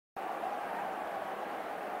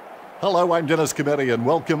Hello, I'm Dennis Cometti and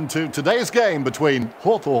welcome to today's game between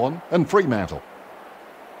Hawthorn and Fremantle.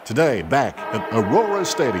 Today, back at Aurora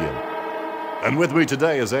Stadium. And with me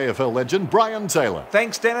today is AFL legend Brian Taylor.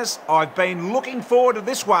 Thanks, Dennis. I've been looking forward to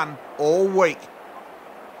this one all week.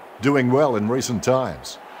 Doing well in recent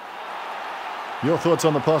times. Your thoughts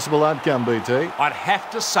on the possible outcome, BT? I'd have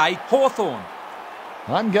to say Hawthorn.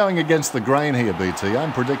 I'm going against the grain here, BT.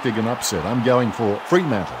 I'm predicting an upset. I'm going for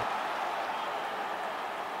Fremantle.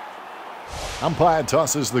 Umpire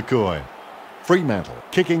tosses the coin. Fremantle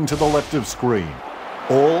kicking to the left of screen.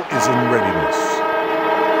 All is in readiness.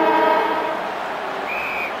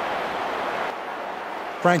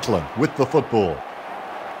 Franklin with the football.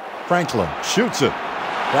 Franklin shoots it.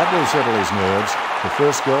 That will settle his nerves. The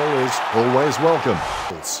first goal is always welcome.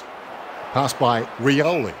 Passed by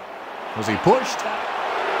Rioli. Was he pushed?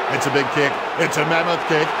 It's a big kick. It's a mammoth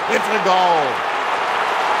kick. It's a goal.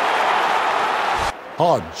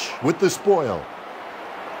 Hodge with the spoil.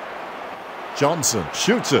 Johnson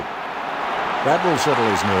shoots it. That will settle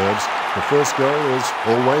his nerves. The first goal is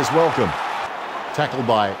always welcome. Tackled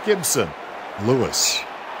by Gibson. Lewis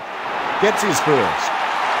gets his first.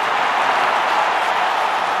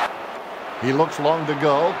 He looks long to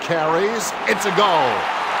go. Carries. It's a goal.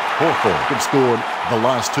 Hawthorn have scored the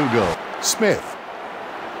last two goals. Smith.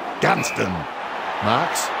 Gunston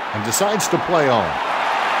marks and decides to play on.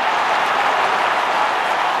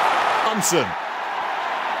 Johnson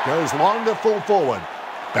goes long to full forward.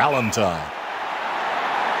 Ballantyne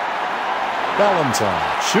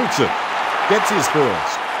shoots it. Gets his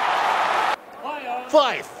first.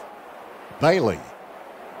 Fife. Bailey.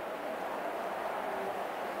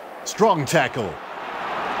 Strong tackle.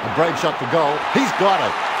 A brave shot for goal. He's got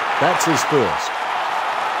it. That's his first.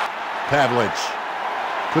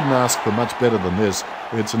 Pavlich. Couldn't ask for much better than this.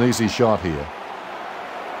 It's an easy shot here.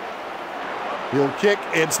 He'll kick.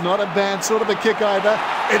 It's not a bad sort of a kick either.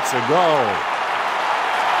 It's a goal.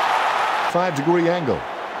 5-degree angle.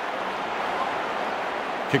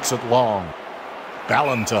 Kicks it long.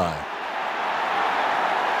 Ballantyne.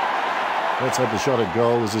 Let's hope the shot at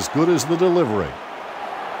goal is as good as the delivery.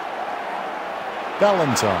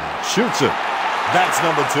 Ballantyne shoots it. That's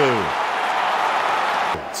number 2.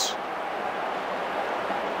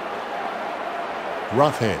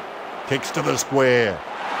 Roughhead kicks to the square.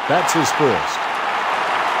 That's his first.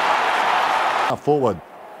 Forward.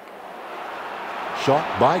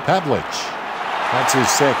 Shot by Pavlich. That's his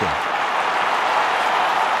second.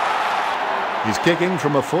 He's kicking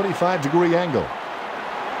from a 45-degree angle.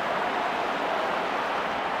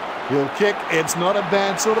 He'll kick. It's not a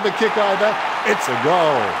bad sort of a kick either. It's a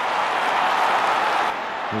goal.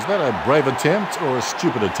 Was that a brave attempt or a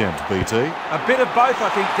stupid attempt, BT? A bit of both, I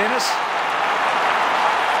think, Dennis.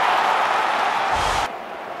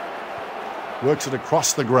 Works it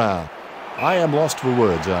across the ground. I am lost for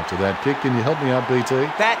words after that kick. Can you help me out, BT?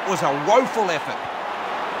 That was a woeful effort.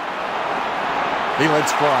 He lets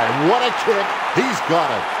fly. What a kick. He's got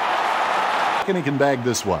it. And he can bag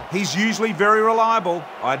this one. He's usually very reliable.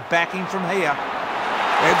 I'd back him from here.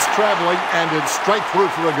 It's travelling and it's straight through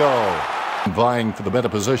for a goal. Vying for the better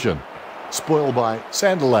position. Spoiled by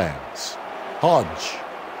Sandilands. Hodge.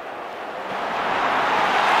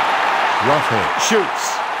 Roughhead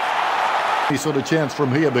shoots. Any sort of chance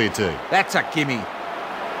from here, BT? That's a gimme.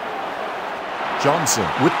 Johnson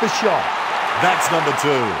with the shot. That's number 2.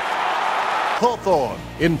 Hawthorn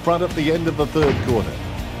in front at the end of the third quarter.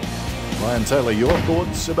 Brian Taylor, your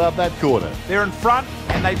thoughts about that quarter? They're in front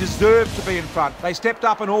and they deserve to be in front. They stepped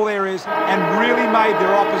up in all areas and really made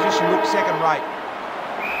their opposition look second rate.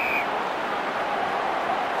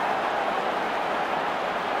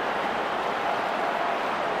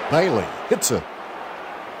 Bailey hits it.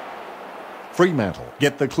 Fremantle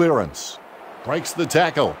get the clearance. Breaks the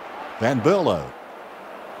tackle. Van Berlo.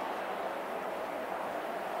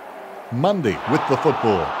 Mundy with the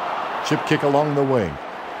football. Chip kick along the wing.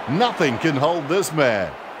 Nothing can hold this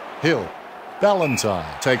man. Hill.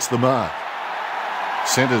 Ballantyne takes the mark.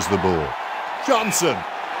 Centers the ball. Johnson.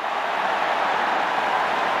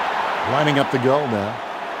 Lining up the goal now.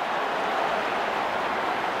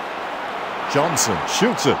 Johnson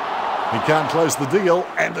shoots it. He can't close the deal,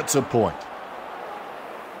 and it's a point.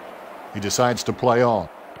 He decides to play on.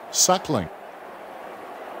 Suckling.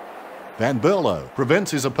 Van Berlo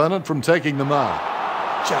prevents his opponent from taking the mark.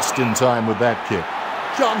 Just in time with that kick.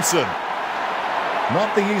 Johnson.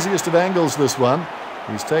 Not the easiest of angles, this one.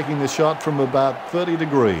 He's taking the shot from about 30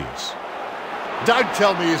 degrees. Don't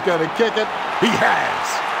tell me he's going to kick it. He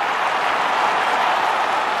has.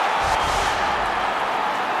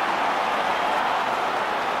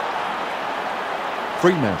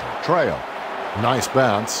 Fremantle trail. Nice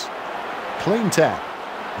bounce. Clean tap.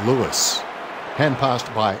 Lewis. Hand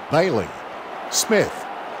passed by Bailey. Smith.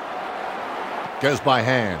 Goes by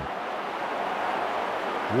hand.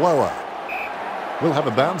 Lower. Will have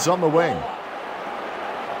a bounce on the wing.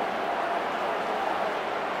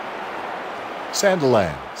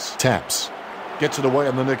 Sandilands. Taps. Gets it away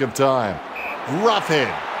in the nick of time.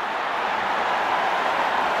 Roughhead.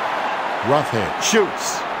 Roughhead.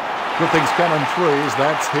 Shoots. Good things come in threes.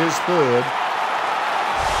 That's his third.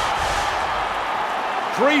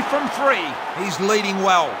 3 from 3. He's leading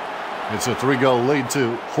well. It's a 3-goal lead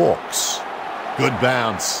to Hawks. Good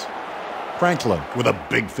bounce. Franklin with a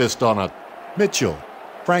big fist on it. Mitchell.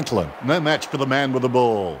 Franklin. No match for the man with the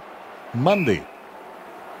ball. Mundy.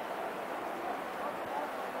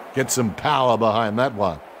 Get some power behind that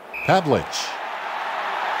one. Pavlich.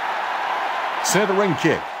 Centering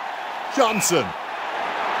kick. Johnson.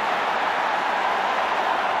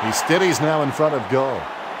 He steadies now in front of goal.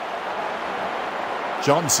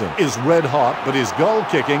 Johnson is red hot, but his goal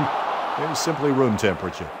kicking is simply room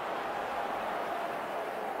temperature.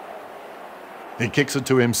 He kicks it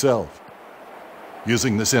to himself,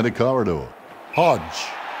 using the centre corridor. Hodge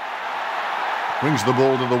brings the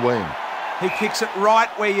ball to the wing. He kicks it right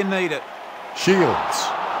where you need it. Shields.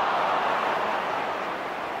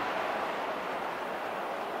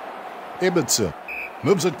 Ibbotson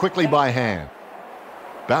moves it quickly by hand.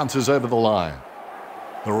 Bounces over the line.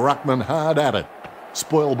 The ruckman hard at it.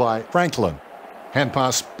 Spoiled by Franklin. Hand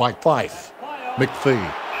pass by Fife.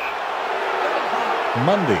 McPhee.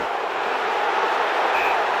 Mundy.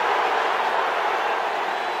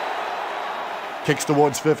 Kicks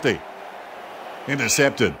towards 50.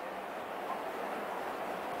 Intercepted.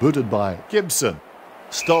 Booted by Gibson.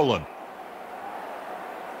 Stolen.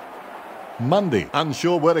 Mundy,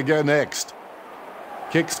 unsure where to go next.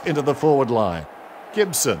 Kicks into the forward line.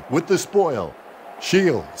 Gibson with the spoil.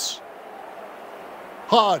 Shields.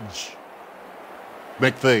 Hodge.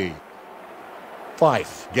 McPhee.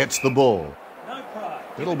 Fife gets the ball.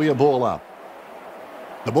 It'll be a ball up.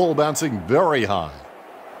 The ball bouncing very high.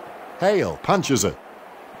 Hale punches it.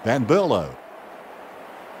 Van Berlo.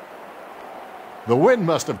 The wind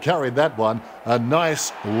must have carried that one. A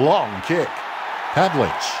nice long kick.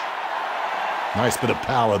 Pavlich. Nice bit of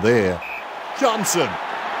power there. Johnson.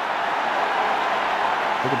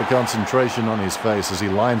 Look at the concentration on his face as he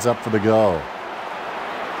lines up for the goal.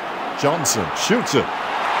 Johnson shoots it.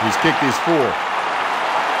 He's kicked his fourth.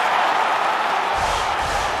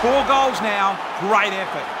 4 goals now. Great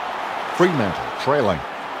effort. Fremantle trailing.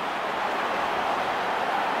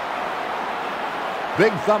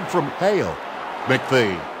 Big thump from Hale.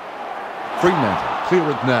 McPhee. Fremantle clear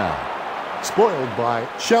it now. Spoiled by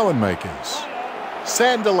Schoenmakers.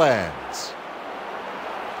 Sandilands.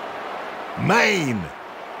 Main.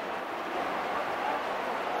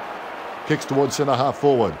 Kicks towards centre half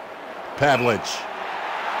forward. Pavlich.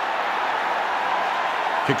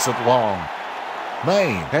 Kicks it long.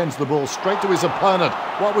 Main hands the ball straight to his opponent.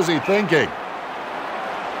 What was he thinking?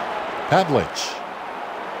 Pavlich.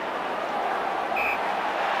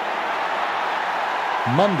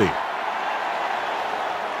 Mundy.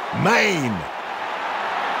 Main.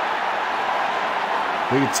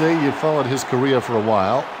 BT, you followed his career for a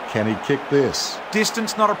while. Can he kick this?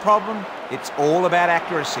 Distance not a problem. It's all about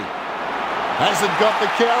accuracy. Has it got the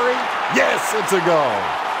carry? Yes, it's a goal.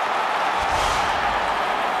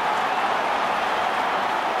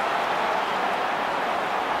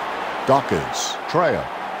 Dockers, trail.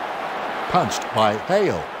 Punched by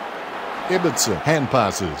Hale. Ibbotson, hand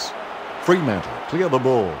passes. Fremantle, clear the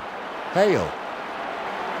ball. Hale.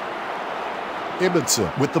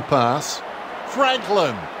 Ibbotson with the pass.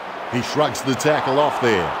 Franklin. He shrugs the tackle off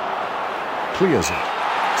there. Clears it.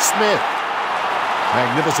 Smith.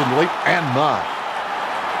 Magnificent leap and mark.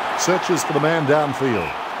 Searches for the man downfield.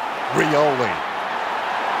 Rioli.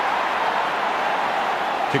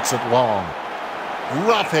 Kicks it long.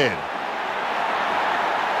 Roughhead.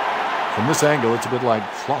 From this angle, it's a bit like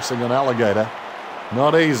flossing an alligator.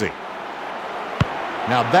 Not easy.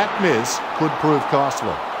 Now that miss could prove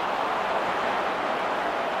costly.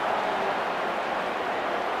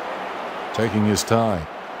 Taking his time.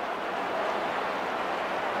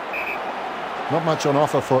 Not much on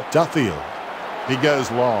offer for Duffield. He goes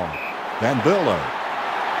long. Van Berlo.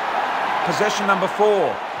 Possession number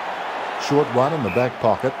 4. Short one in the back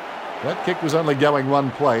pocket. That kick was only going one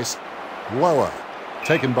place. Lower.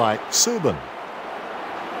 Taken by Subban.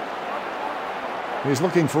 He's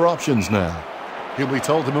looking for options now. He'll be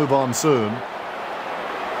told to move on soon.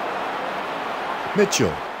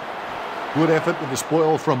 Mitchell. Good effort with the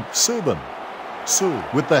spoil from Subban. Sue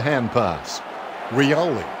with the hand pass.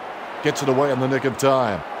 Rioli gets it away in the nick of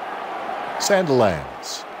time.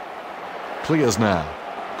 Sandilands. Clears now.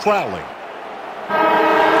 Crowley.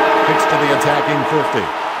 Kicks to the attacking 50.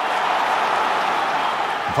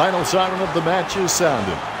 The final siren of the match is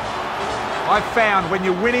sounded. I've found when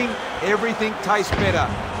you're winning, everything tastes better.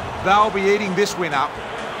 They'll be eating this win up.